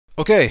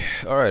Okay,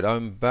 all right.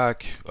 I'm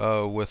back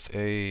with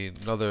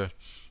another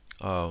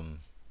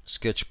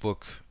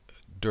sketchbook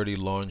dirty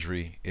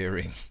laundry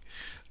airing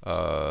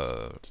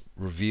uh,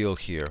 reveal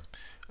here,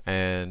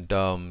 and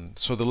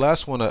so the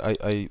last one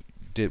I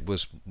did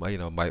was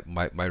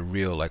my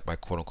real, like, my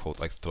quote unquote,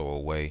 like,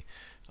 throwaway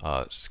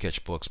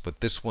sketchbooks,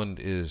 but this one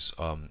is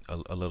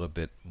a little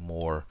bit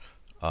more.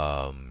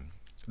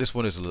 This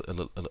one is a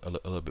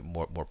little bit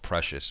more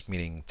precious,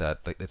 meaning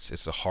that, like,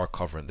 it's a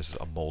hardcover and this is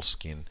a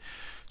Moleskine.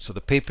 So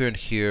the paper in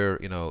here,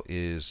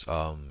 is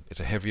it's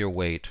a heavier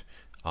weight.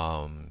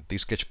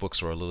 These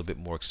sketchbooks are a little bit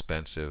more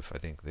expensive. I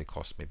think they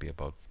cost maybe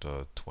about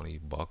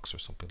 $20 or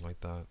something like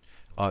that.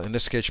 In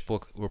this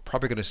sketchbook, we're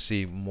probably going to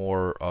see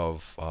more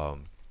of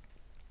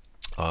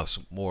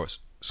some more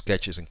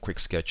sketches and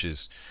quick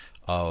sketches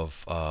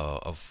of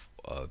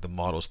the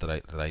models that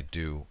I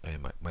do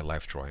in my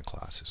life drawing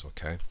classes.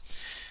 Okay,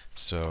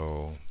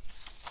 so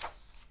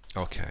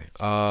okay,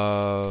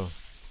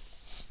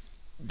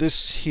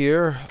 this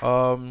here,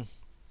 I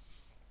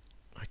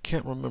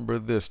can't remember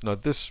this. Now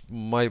this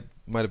might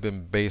have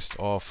been based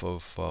off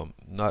of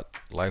not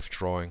life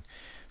drawing,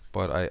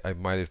 but I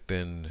might have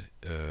been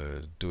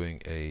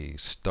doing a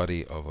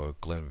study of a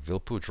Glenn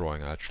Vilppu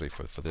drawing actually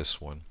for this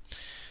one.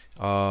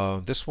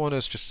 This one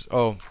is just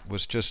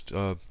was just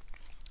a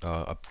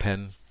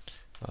pen,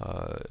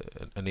 uh,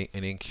 an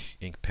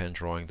ink pen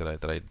drawing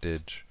that I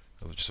did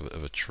of just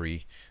of a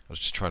tree. I was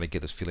just trying to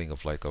get this feeling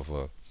of, like, of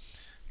a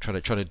trying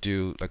to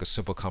do like a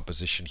simple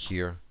composition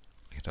here,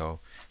 you know.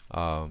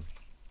 Um,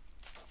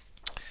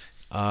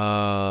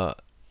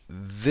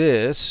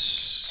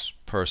 this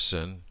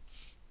person,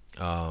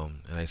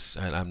 and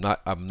I'm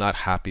not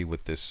happy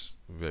with this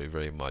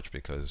very much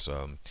because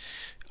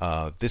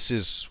this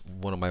is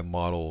one of my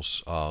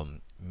models,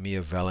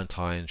 Mia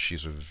Valentine.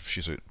 She's a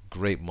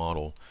great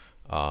model.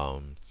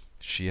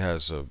 She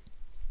has a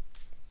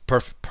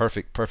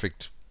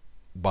perfect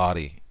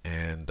body,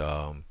 and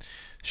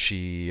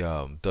she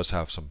does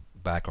have some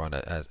background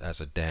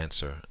as a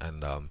dancer,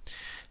 and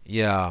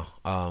yeah,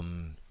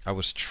 I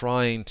was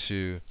trying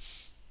to.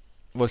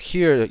 Well,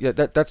 here, yeah,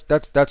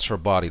 that's her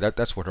body.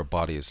 That's what her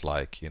body is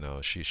like.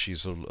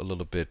 She's a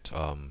little bit.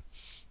 When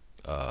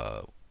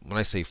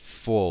I say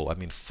full, I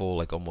mean full,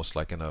 like almost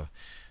like in a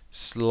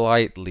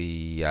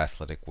slightly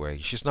athletic way.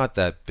 She's not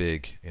that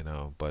big,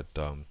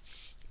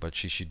 but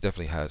she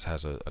definitely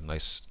has a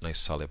nice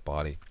solid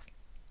body.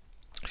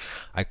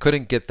 I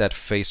couldn't get that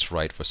face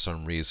right for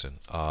some reason.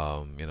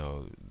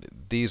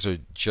 These are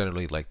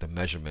generally like the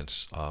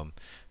measurements,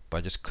 but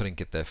I just couldn't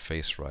get that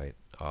face right.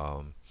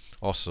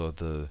 Also,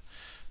 the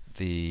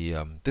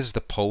this is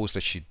the pose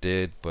that she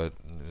did, but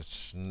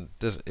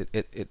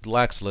it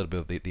lacks a little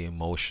bit of the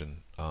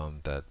emotion,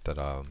 that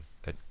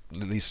at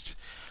least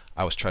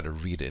I was trying to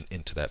read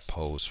into that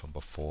pose from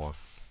before.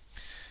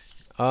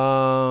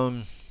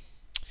 Um,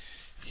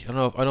 I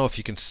don't know if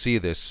you can see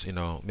this.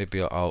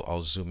 Maybe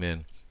I'll zoom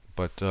in,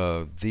 but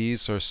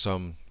these are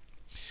some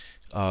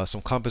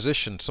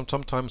compositions.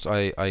 Sometimes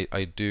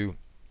I do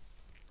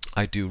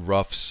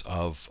roughs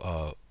of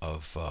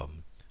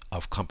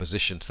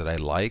compositions that I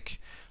like,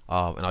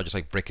 and I'll just,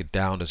 like, break it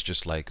down as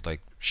just like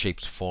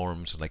shapes,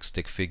 forms, and like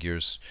stick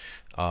figures.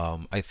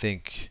 I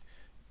think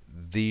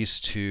these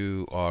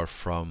two are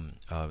from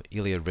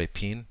Ilya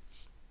Repin,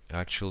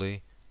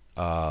 actually.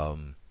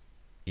 Um,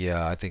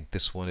 yeah, I think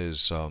this one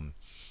is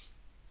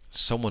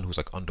someone who's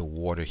like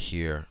underwater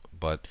here,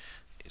 but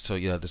so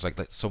yeah, there's like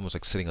someone's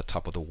like sitting on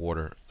top of the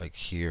water, like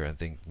here, and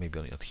think maybe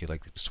on here,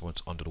 like this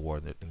one's under the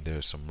water, and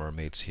there's some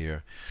mermaids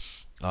here.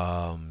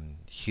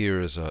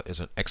 Here is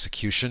an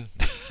execution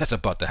that's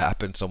about to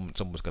happen.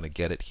 Someone's gonna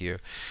get it here.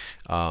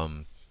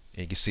 And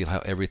you can see how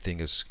everything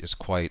is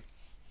quite,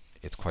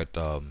 it's quite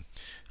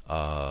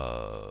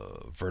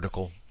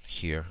vertical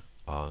here.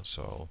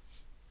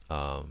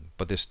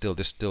 But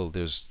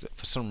there's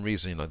for some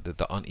reason,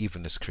 the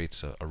unevenness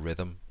creates a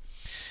rhythm.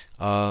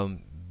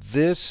 Um,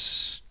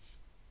 this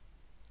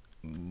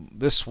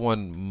this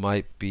one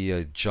might be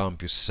a John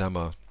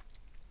Buscema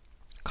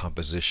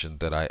composition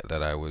that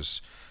I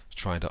was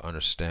trying to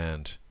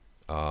understand.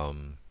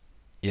 Um,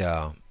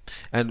 yeah,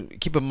 and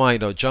keep in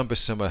mind, John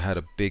Buscema had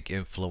a big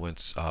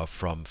influence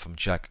from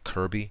Jack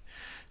Kirby,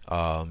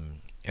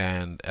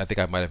 and I think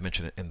I might have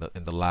mentioned it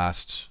in the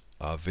last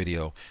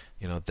video.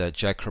 That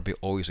Jack Kirby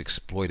always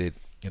exploited,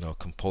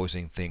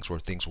 composing things where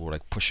things were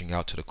like pushing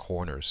out to the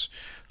corners.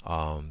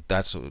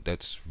 That's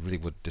really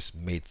what just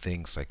made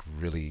things like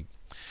really.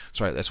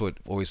 Sorry, that's what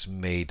always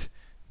made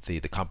the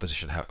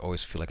composition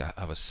always feel like I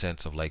have a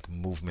sense of like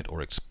movement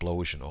or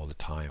explosion all the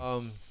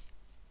time.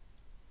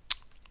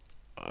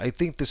 I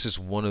think this is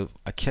one of,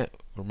 I can't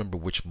remember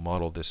which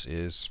model this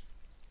is,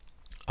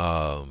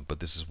 but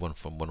this is one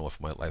from one of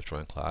my life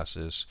drawing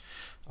classes.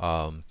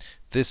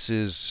 This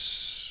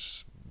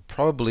is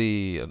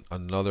probably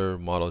another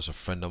model is a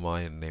friend of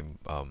mine named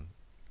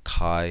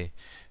Kai.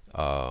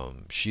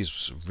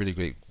 She's a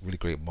really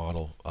great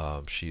model.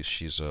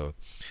 She's a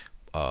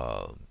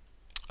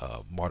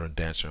modern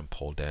dancer and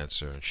pole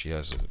dancer, and she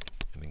has an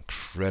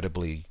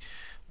incredibly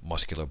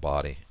muscular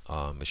body.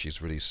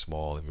 She's really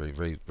small and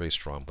very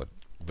strong, but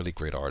really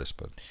great artist.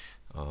 But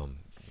um,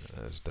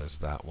 there's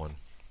that one.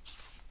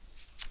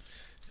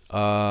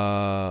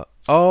 Oh,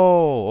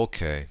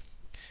 okay.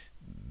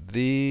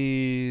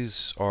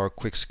 These are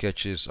quick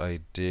sketches I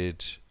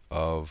did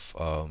of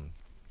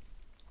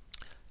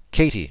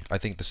Katie. I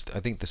think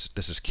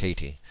this is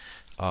Katie.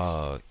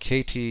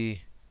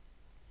 Katie.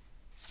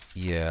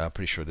 Yeah, I'm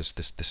pretty sure this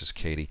is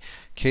Katie.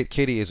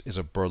 Katie is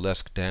a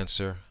burlesque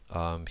dancer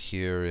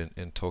here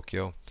in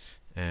Tokyo,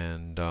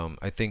 and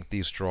I think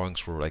these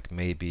drawings were like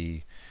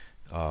maybe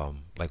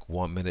like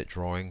 1 minute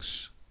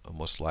drawings,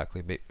 most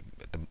likely,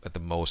 at the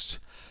most.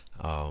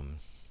 Um,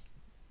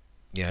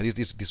 yeah,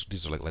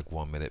 these are like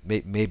 1 minute,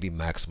 maybe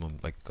maximum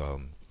like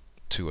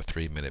 2 or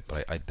 3 minute,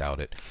 but I doubt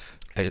it.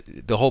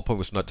 The whole point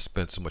was not to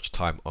spend so much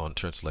time on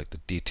terms of like the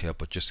detail,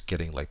 but just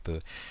getting like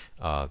the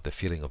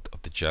feeling of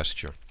the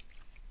gesture.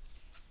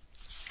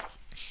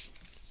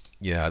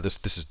 Yeah,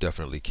 this is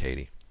definitely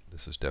Katie.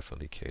 This is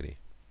definitely Katie.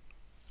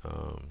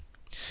 Um,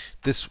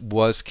 this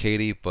was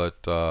Katie,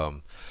 but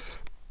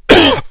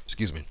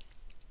excuse me.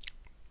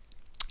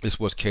 This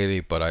was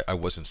Katie, but I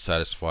wasn't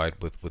satisfied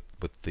with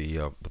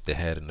the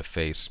head and the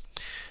face,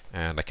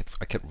 and I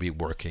kept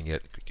reworking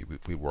it.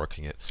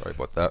 Sorry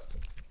about that.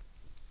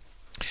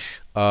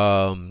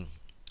 Um,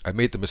 I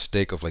made the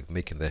mistake of like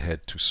making the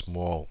head too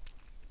small,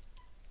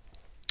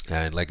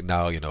 and like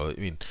now, I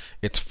mean,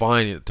 it's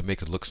fine to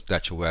make it look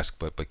statuesque,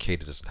 but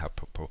Katie doesn't have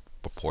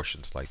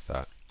proportions like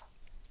that.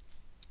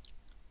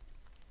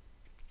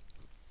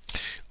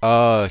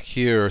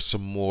 Here are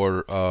some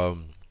more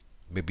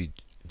maybe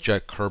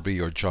Jack Kirby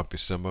or John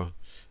Buscema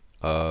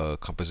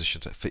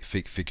compositions,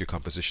 figure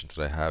compositions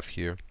that I have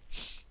here.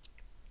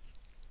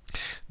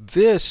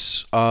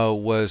 This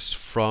was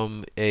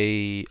from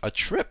a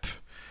trip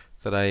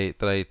that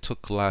I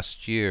took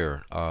last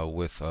year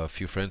with a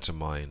few friends of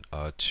mine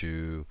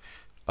to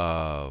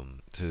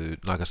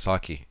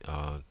Nagasaki,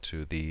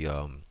 to the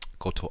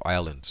Goto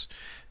Islands,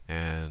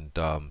 and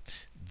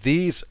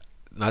these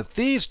now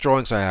these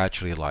drawings I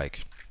actually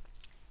like.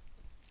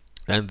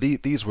 And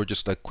these were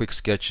just like quick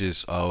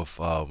sketches of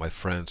my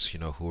friends,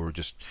 who were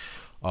just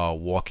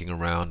walking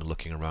around and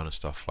looking around and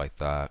stuff like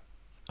that.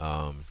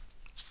 Um,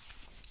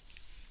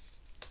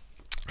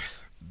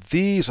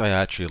 these I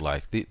actually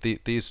like.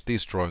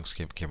 These drawings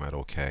came out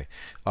okay.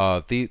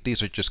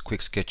 These are just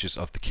quick sketches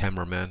of the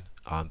cameraman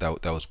that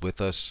was with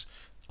us,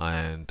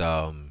 and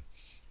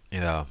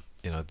you know,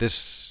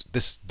 this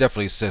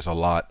definitely says a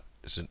lot.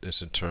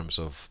 Is in terms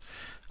of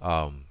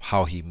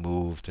how he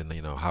moved and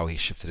how he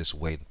shifted his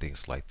weight and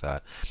things like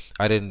that.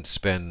 I didn't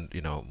spend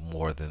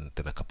more than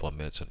a couple of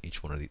minutes on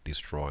each one of these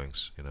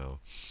drawings,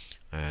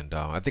 and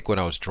I think when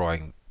I was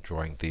drawing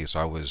these,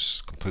 I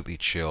was completely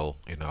chill.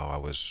 I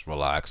was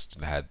relaxed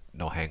and had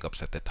no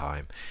hang-ups at the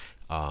time.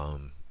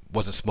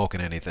 Wasn't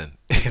smoking anything.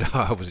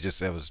 I was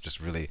just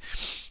really,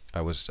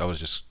 I was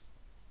just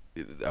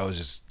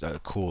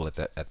cool at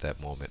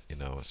that moment.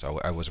 So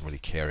I wasn't really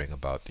caring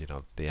about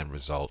the end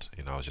result.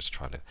 I was just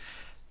trying to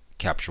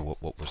capture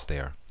what was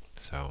there.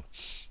 So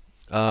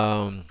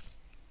um,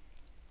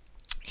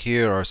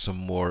 here are some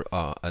more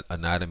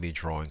anatomy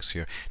drawings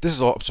here. This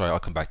is all. I'm sorry, I'll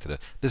come back to that.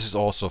 This is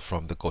also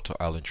from the Goto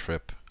Island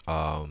trip.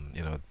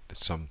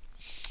 Some.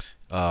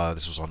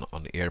 This was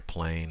on the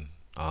airplane.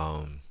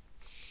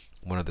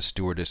 One of the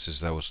stewardesses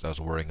that was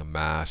wearing a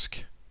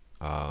mask.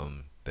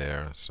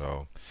 There.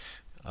 So.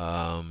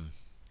 Um,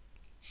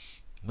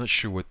 I'm not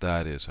sure what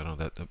that is. I don't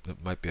know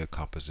that might be a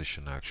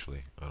composition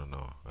actually. I don't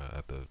know. I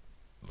have to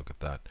look at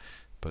that.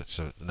 But it's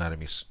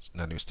anatomy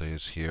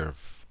studies here.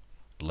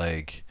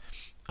 Leg.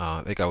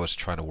 I think I was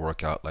trying to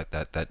work out like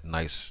that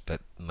nice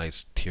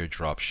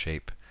teardrop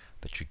shape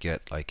that you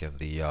get like in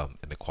the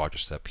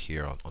quadricep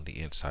here on the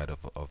inside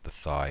of the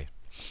thigh.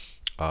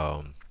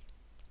 Um,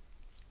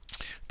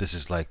 this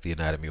is like the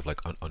anatomy of like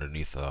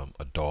underneath a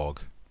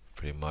dog,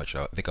 pretty much.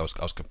 I think I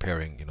was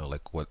comparing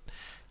like what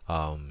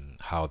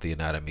how the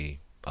anatomy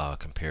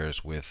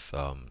compares with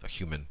a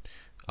human,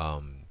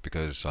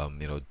 because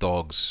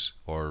dogs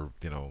or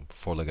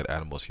four-legged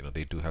animals,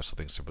 they do have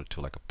something similar to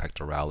like a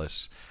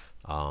pectoralis,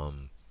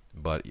 um,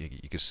 but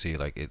you can see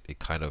like it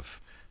kind of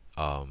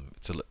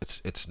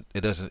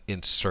it doesn't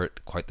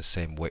insert quite the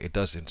same way. It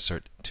does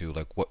insert to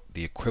like what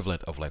the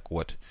equivalent of like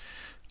what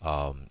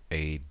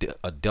a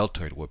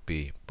deltoid would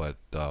be, but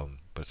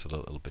it's a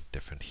little bit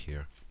different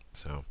here.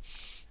 So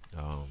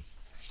um,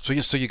 so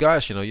you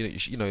guys,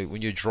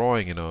 when you're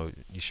drawing, you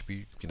should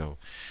be,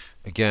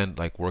 again,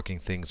 like working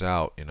things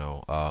out, in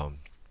terms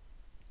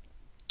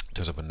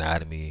of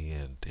anatomy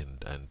and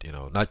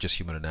not just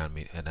human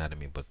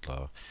anatomy, but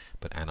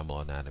animal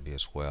anatomy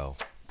as well.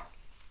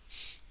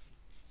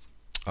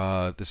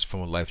 This is from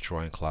a life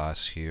drawing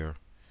class here.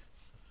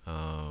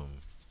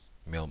 Um,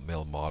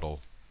 male model.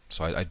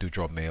 So I do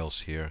draw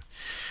males here.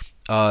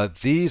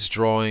 These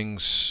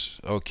drawings,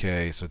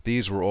 okay, so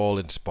these were all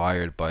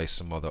inspired by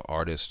some other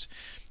artist.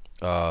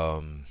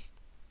 Um,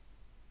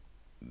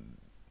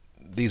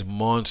 these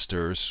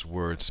monsters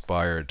were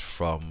inspired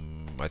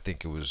from, I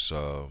think it was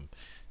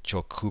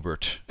Joe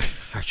Kubert.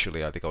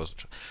 Actually, I think I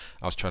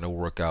was trying to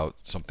work out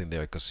something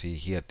there because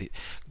he had the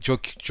Joe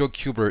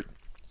Kubert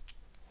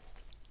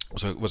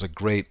was a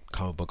great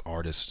comic book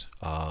artist,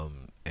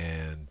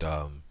 and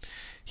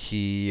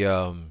he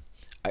I'm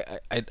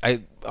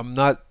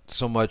not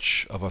so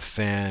much of a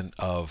fan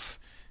of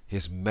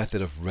his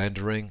method of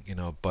rendering,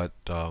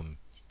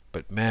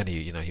 but man,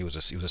 he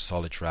was he was a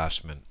solid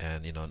draftsman,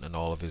 and and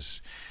all of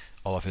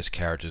his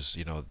characters,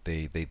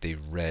 they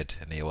read,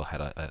 and they all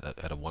had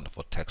a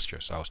wonderful texture.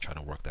 So I was trying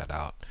to work that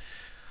out.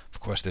 Of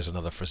course, there's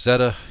another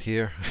Frazetta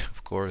here,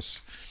 of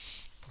course.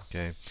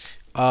 Okay.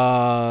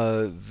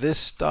 This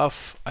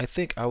stuff, I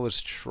think I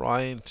was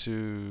trying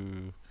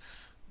to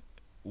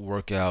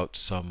work out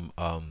some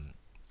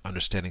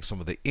understanding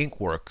some of the ink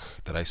work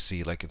that I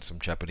see, like in some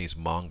Japanese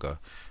manga,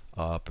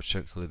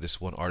 particularly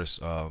this one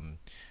artist, Takahiko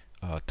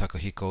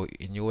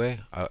Inoue.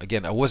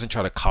 Again, I wasn't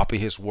trying to copy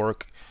his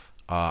work.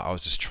 I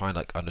was just trying to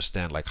like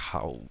understand like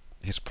how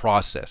his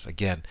process.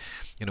 Again,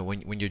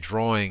 when you're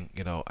drawing,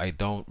 I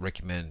don't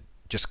recommend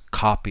just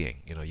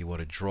copying. You want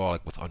to draw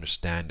like with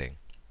understanding.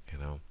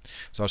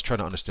 So I was trying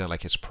to understand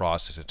like his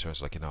process in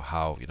terms of like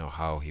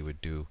how he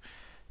would do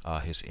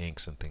his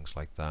inks and things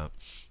like that.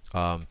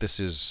 This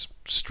is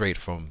straight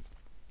from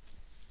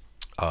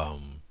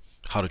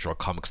How to Draw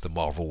Comics the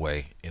Marvel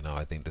Way.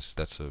 I think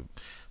that's a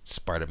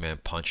Spider-Man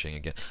punching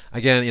again.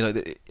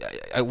 Again,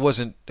 I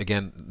wasn't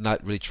again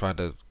not really trying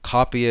to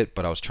copy it,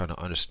 but I was trying to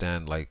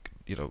understand like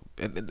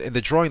and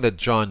the drawing that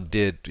John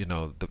did,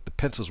 the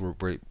pencils were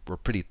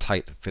pretty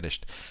tight and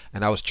finished,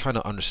 and I was trying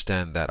to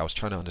understand that. I was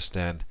trying to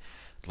understand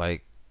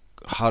like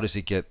how does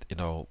he get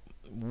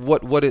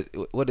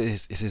what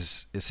is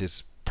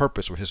his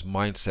purpose or his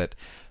mindset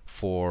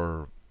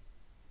for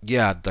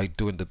like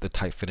doing the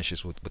tight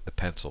finishes with the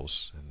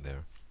pencils in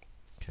there.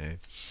 Okay.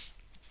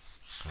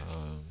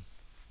 Um,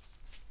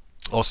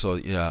 also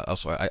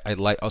I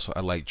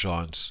like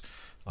John's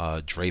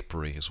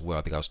drapery as well.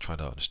 I think I was trying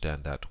to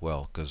understand that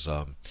well because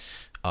in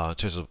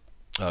terms of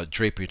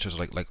drapery, in terms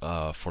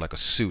of for like a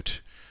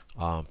suit,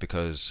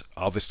 because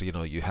obviously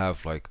you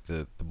have like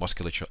the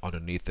musculature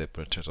underneath it,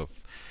 but in terms of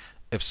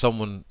if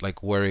someone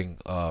like wearing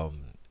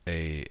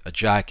a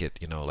jacket,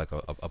 like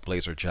a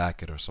blazer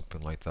jacket or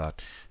something like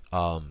that,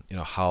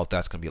 how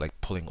that's gonna be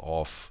like pulling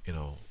off,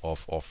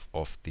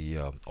 off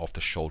the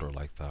shoulder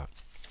like that.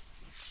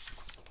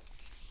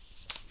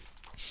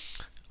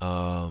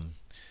 Um,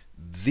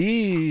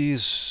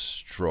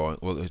 these drawing,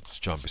 well, it's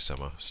John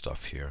Buscema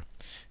stuff here.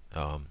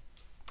 Um,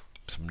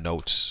 some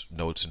notes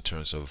in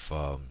terms of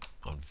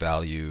on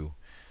value,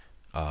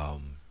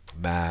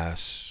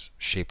 mass,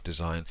 shape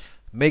design.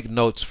 Make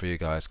notes for you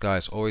guys.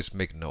 Guys, always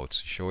make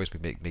notes. You should always be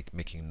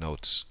making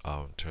notes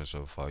in terms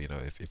of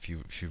if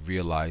you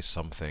realize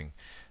something,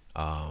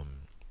 um,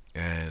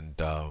 and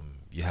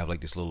you have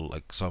like this little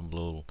like some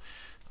little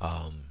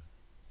um,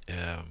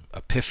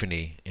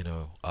 epiphany.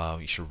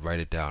 You should write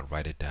it down.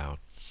 Write it down.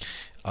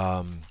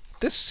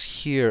 This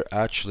here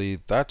actually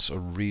that's a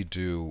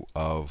redo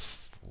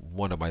of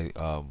one of my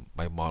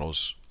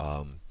models.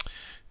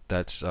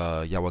 That's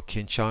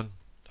Yawakin-chan.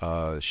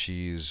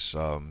 She's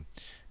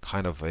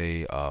kind of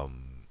a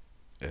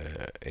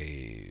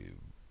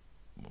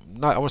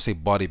not I want to say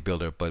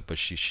bodybuilder, but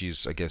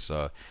she's I guess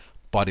a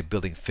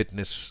bodybuilding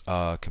fitness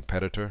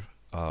competitor.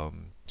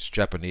 She's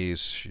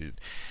Japanese.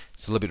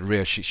 It's a little bit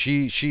rare.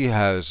 She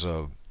has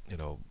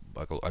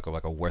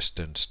like a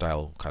Western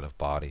style kind of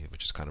body,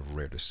 which is kind of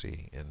rare to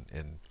see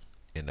in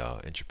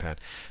Japan.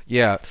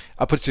 Yeah,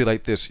 I'll put it to you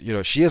like this.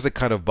 She has the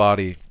kind of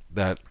body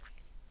that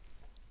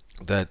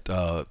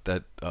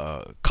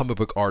comic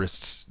book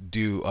artists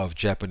do of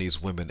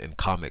Japanese women in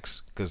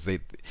comics, because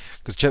like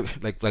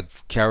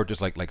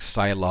characters like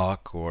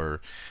Psylocke, or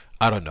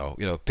I don't know,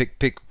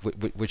 pick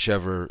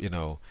whichever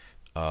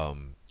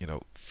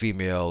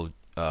female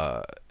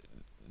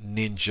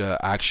ninja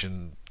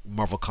action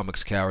Marvel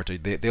Comics character.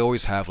 They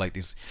always have like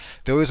these.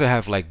 They always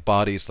have like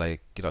bodies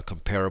like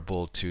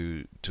comparable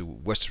to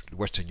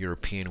Western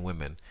European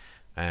women,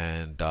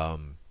 and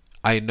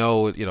I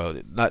know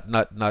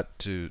not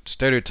to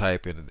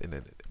stereotype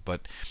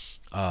but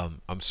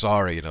I'm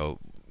sorry,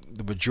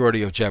 the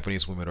majority of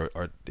Japanese women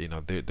are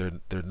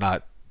they're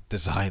not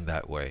designed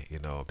that way.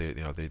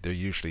 They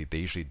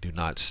usually do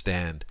not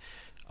stand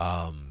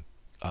um,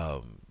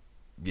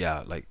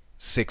 yeah, like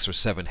 6 or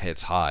 7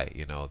 heads high.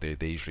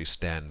 They usually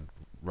stand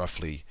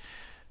roughly,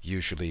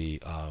 usually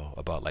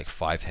about like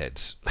 5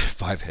 heads,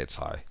 5 heads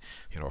high,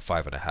 or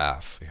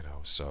 5.5.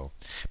 So,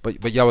 but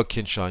Yawa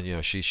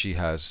Kinchan, she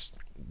has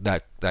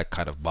that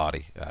kind of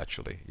body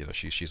actually.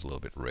 She's a little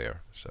bit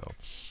rare. So,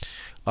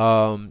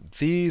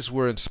 these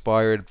were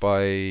inspired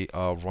by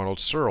Ronald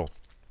Searle.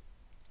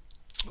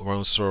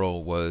 Ronald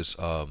Searle was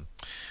a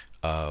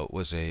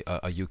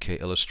UK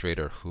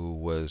illustrator who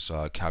was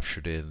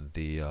captured in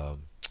the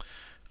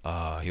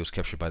he was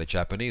captured by the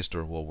Japanese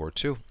during World War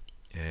II,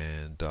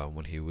 and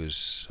when he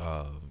was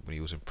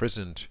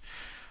imprisoned,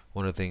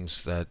 one of the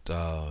things that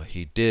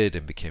he did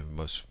and became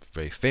most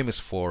very famous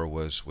for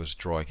was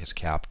drawing his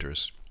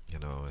captors. You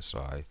know, so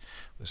I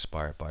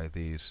inspired by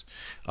these.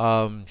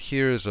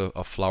 Here is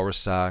a flour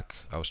sack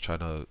I was trying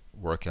to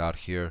work out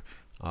here.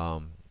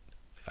 Um,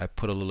 I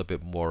put a little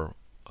bit more,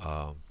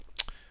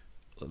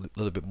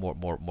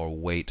 more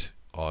weight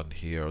on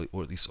here,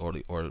 or at least, or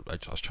I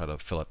was trying to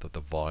fill out the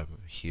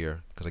volume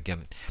here, because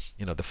again,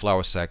 you know, the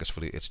flour sack is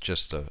really, it's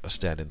just a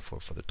stand-in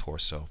for the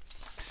torso.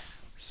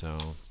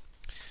 So,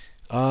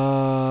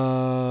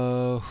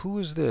 who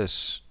is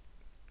this?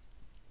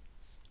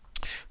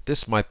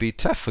 This might be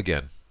Tef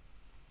again.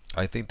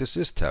 I think this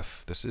is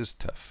Tef. This is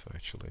Tef,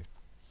 actually.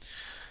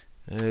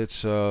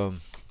 It's a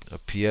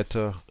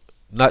Pieta,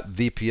 not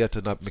the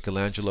Pieta, not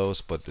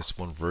Michelangelo's, but this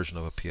one version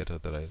of a Pieta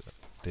that I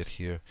did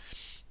here.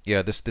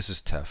 Yeah, this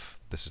is Tef.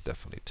 This is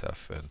definitely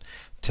Tef, and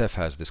Tef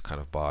has this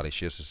kind of body.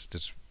 She has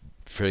this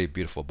very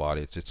beautiful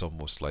body. It's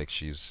almost like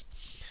she has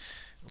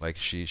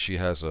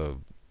a,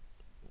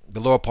 the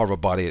lower part of her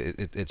body.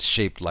 It's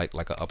shaped like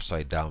an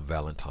upside down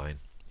Valentine,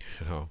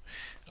 you know.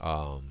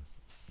 Um,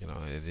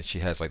 and she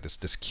has like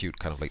this cute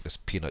kind of like this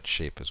peanut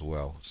shape as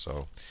well.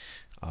 So,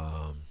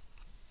 um,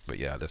 but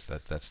yeah, that's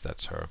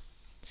her.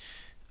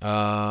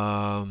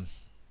 Um,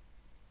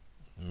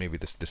 Maybe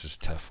this is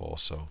Tef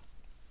also.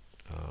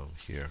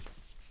 Here,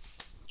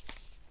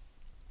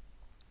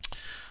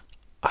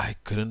 I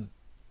couldn't.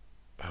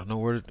 I don't know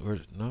where.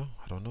 No,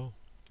 I don't know.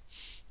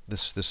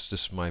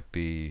 This might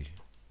be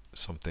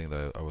something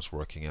that I was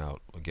working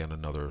out. Again,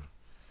 another.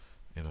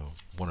 You know,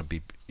 want to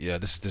be. Yeah,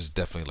 this is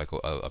definitely like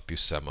a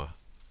Buscema.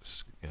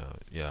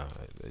 Yeah,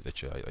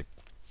 that you know,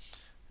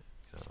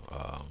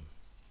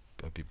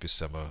 a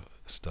Buscema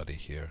study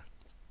here.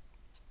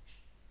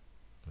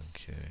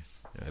 Okay.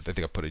 Yeah, I think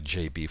I put a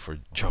JB for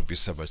John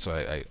Buscema, so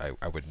I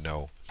would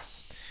know.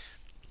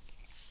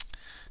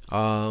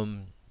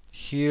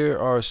 Here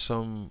are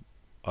some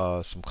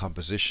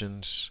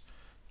compositions,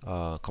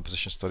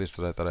 composition studies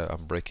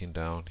I'm breaking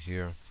down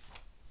here.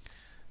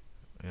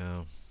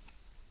 Yeah.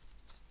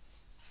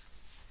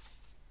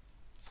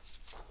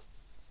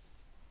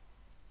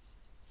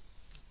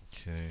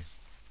 Okay.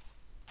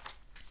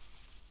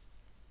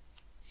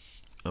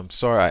 I'm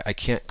sorry, I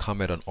can't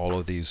comment on all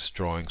of these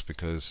drawings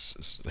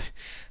because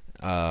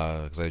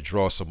I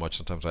draw so much.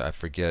 Sometimes I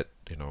forget,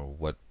 you know,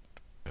 what,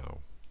 you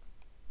know,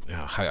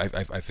 yeah,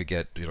 I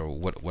forget, you know,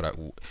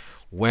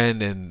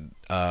 when and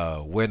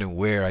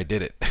where I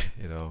did it.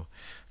 You know,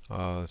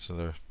 it's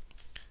another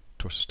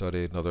torso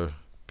study, another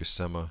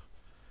Buscema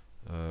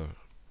uh,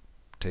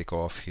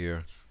 takeoff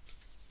here.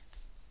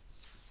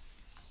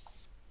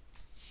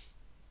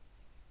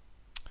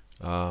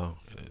 In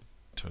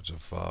terms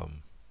of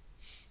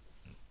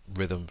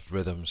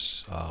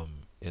rhythms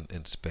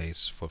in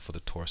space for the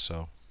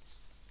torso.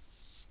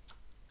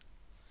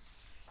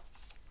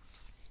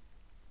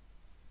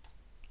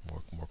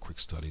 More quick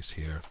studies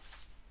here.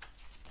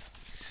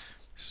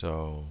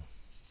 So,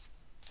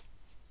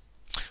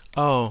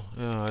 oh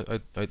yeah,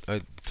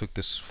 I took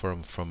this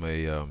from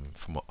an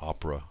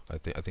opera. I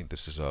think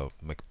this is a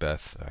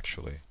Macbeth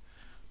actually.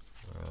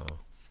 Uh,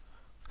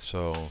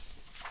 so,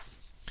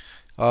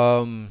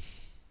 um,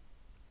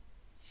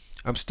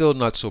 I'm still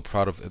not so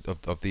proud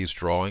of these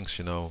drawings,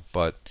 you know,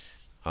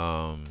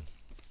 um,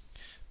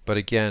 but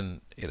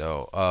again, give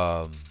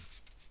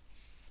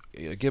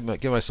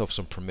myself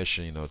some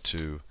permission, you know,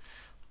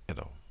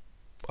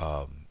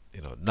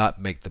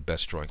 not make the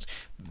best drawings.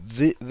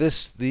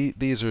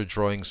 These are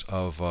drawings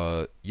of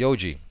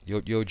Yoji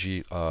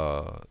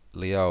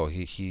Liao.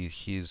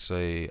 He's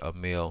a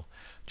male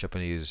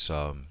Japanese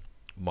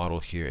model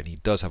here, and he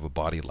does have a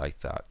body like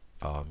that.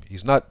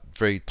 He's not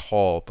very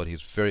tall, but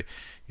he's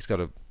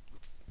got a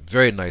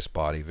very nice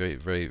body,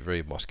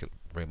 very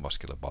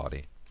muscular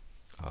body.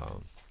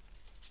 Um,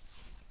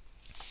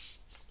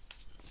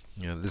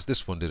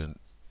 this one didn't.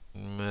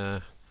 Meh,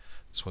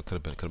 this one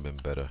could have been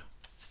better.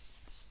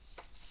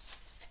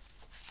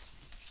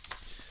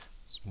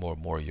 It's more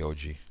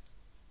Yoji.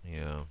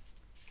 Yeah.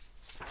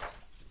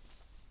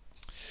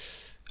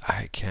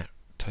 I can't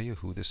tell you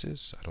who this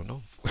is. I don't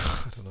know.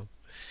 I don't know.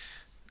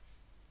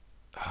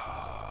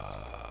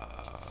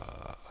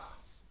 Uh,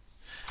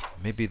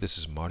 Maybe this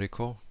is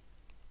Mariko.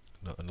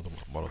 No, another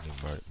model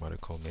named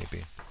Mariko,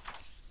 maybe.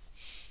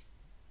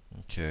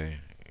 Okay.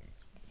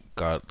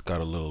 Got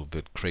a little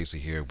bit crazy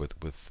here with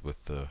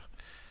the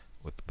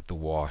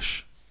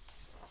wash.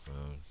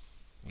 Um,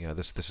 yeah,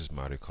 this is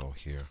Mariko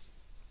here.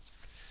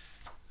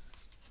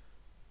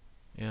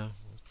 Yeah,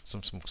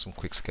 some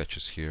quick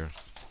sketches here.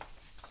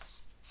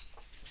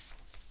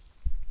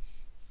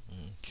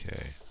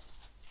 Okay.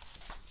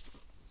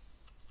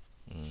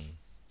 Mm.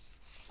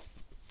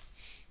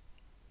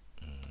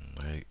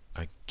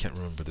 I can't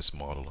remember this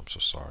model. I'm so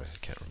sorry. I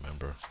can't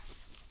remember.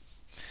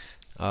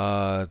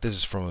 This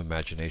is from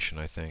Imagination,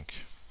 I think.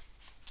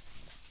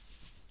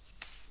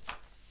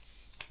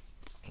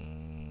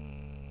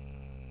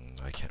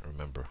 I can't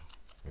remember.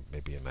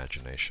 Maybe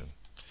Imagination.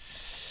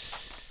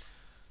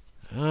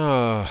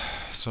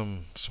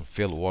 Some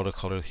failed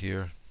watercolor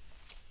here.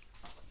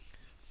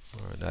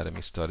 Or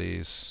anatomy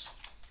studies.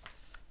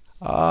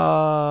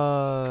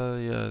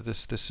 Yeah.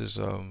 This is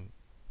I'm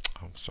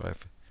sorry.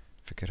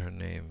 I forget her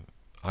name.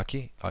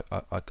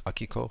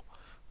 Akiko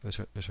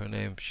is her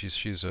name.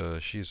 She's a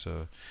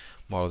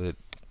model that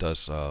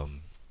does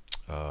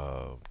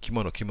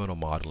kimono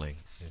modeling,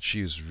 and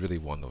she's really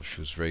wonderful. She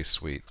was very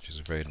sweet. She's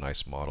a very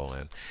nice model,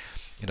 and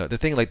the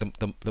thing, like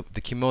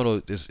the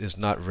kimono is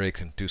not very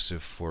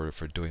conducive for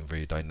doing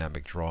very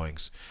dynamic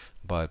drawings,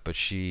 but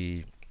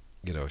she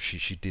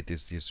she did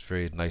these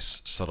very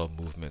nice subtle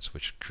movements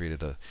which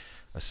created a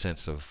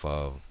sense of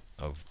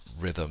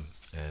rhythm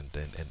and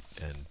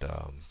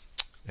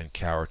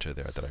character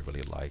there that I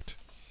really liked.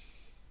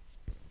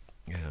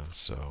 Yeah,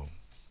 so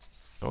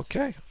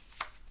okay.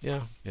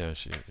 Yeah.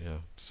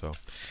 So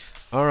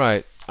all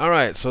right.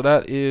 So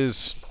that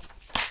is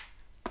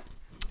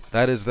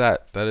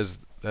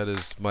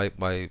my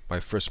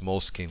first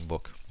Moleskine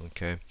book.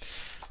 Okay.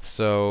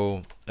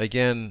 So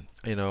again,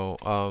 there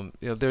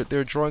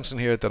are drawings in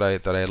here that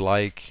I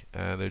like,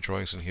 and there are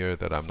drawings in here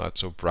that I'm not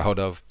so proud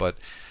of. But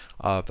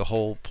the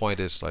whole point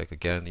is, like,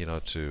 again,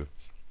 to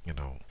you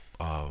know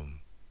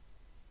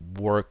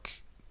work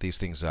these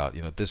things out.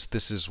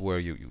 This is where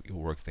you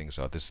work things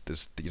out.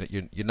 This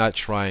you're not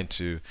trying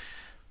to,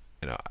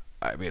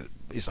 I mean,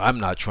 I'm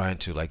not trying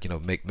to, like,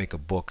 make a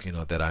book,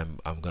 that I'm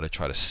gonna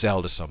try to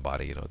sell to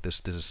somebody.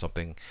 This is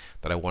something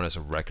that I want as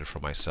a record for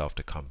myself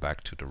to come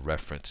back to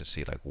reference and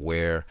see, like,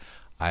 where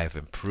I've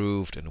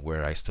improved and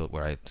where I still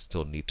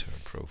need to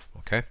improve.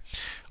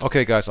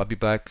 Okay, guys, I'll be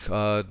back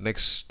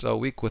next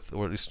week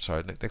or at least,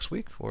 sorry, next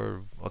week,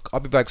 or I'll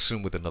be back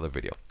soon with another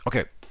video.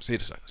 Okay, see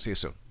you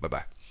soon. Bye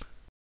bye.